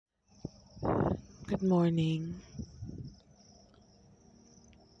Good morning.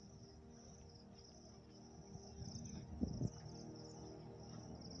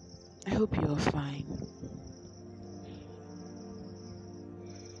 I hope you're fine.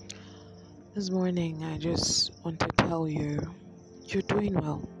 This morning, I just want to tell you you're doing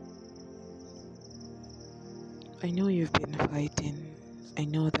well. I know you've been fighting. I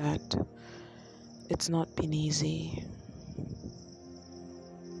know that it's not been easy.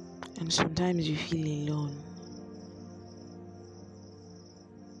 And sometimes you feel alone.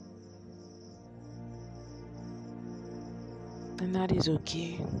 And that is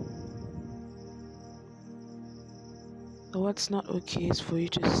okay. But what's not okay is for you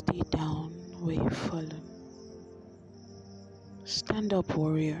to stay down where you've fallen. Stand up,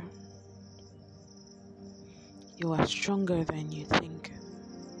 warrior. You are stronger than you think.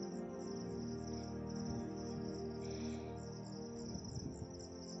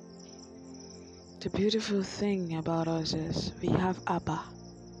 The beautiful thing about us is we have Abba.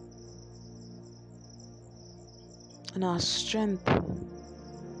 And our strength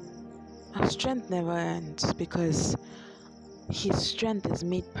never ends because His strength is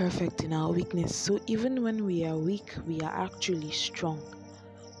made perfect in our weakness. So even when we are weak, we are actually strong.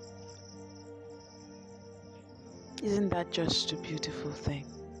 Isn't that just a beautiful thing?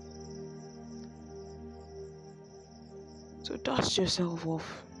 So dust yourself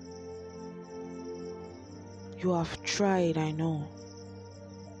off. You have tried, I know.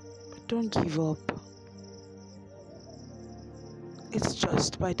 But don't give up. It's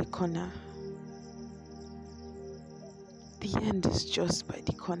just by the corner. The end is just by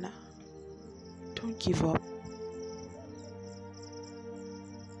the corner. Don't give up.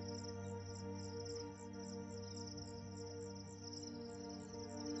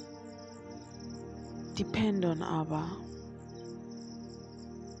 Depend on Abba.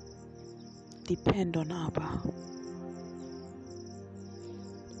 Depend on Abba.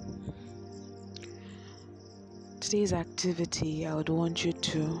 Today's activity, I would want you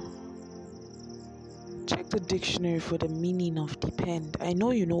to check the dictionary for the meaning of depend. I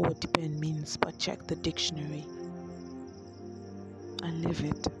know you know what depend means, but check the dictionary and live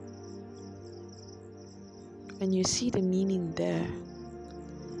it. When you see the meaning there,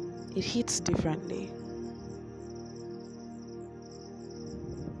 it hits differently.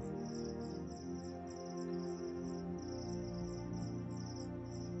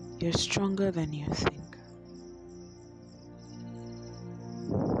 You're stronger than you think.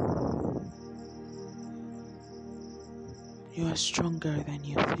 You are stronger than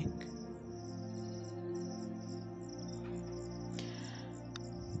you think.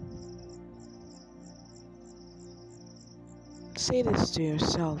 Say this to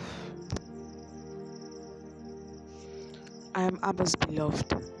yourself. I am Abba's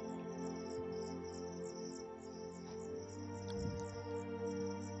beloved.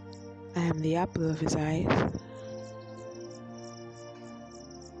 I am the apple of his eyes.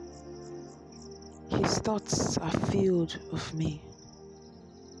 His thoughts are filled of me.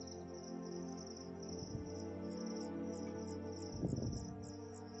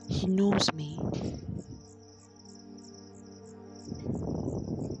 He knows me.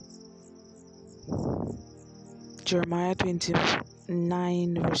 Jeremiah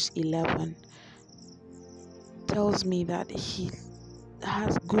 29 verse 11 tells me that He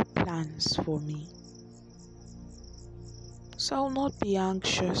has good plans for me. So I will not be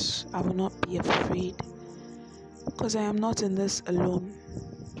anxious. I will not be afraid. Because I am not in this alone.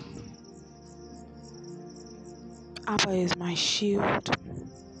 Abba is my shield.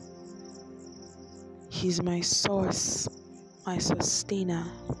 He's my source, my sustainer,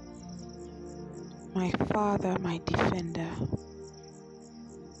 my father, my defender.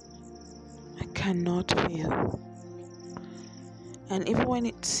 I cannot fail. And even when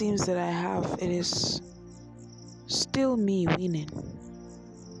it seems that I have, it is still me winning.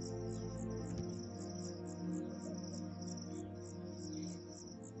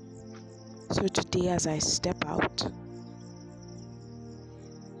 So today as I step out,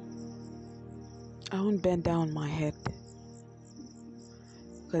 I won't bend down my head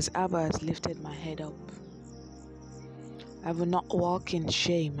because Abba has lifted my head up. I will not walk in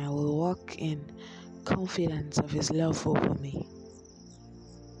shame. I will walk in confidence of His love over me.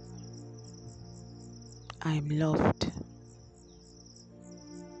 I am loved.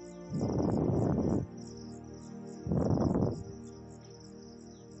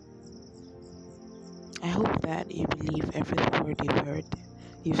 I hope that you believe every word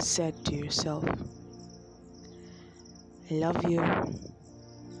you've said to yourself. I love you,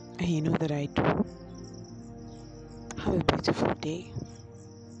 and you know that I do. Have a beautiful day.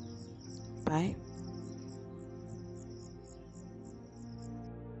 Bye.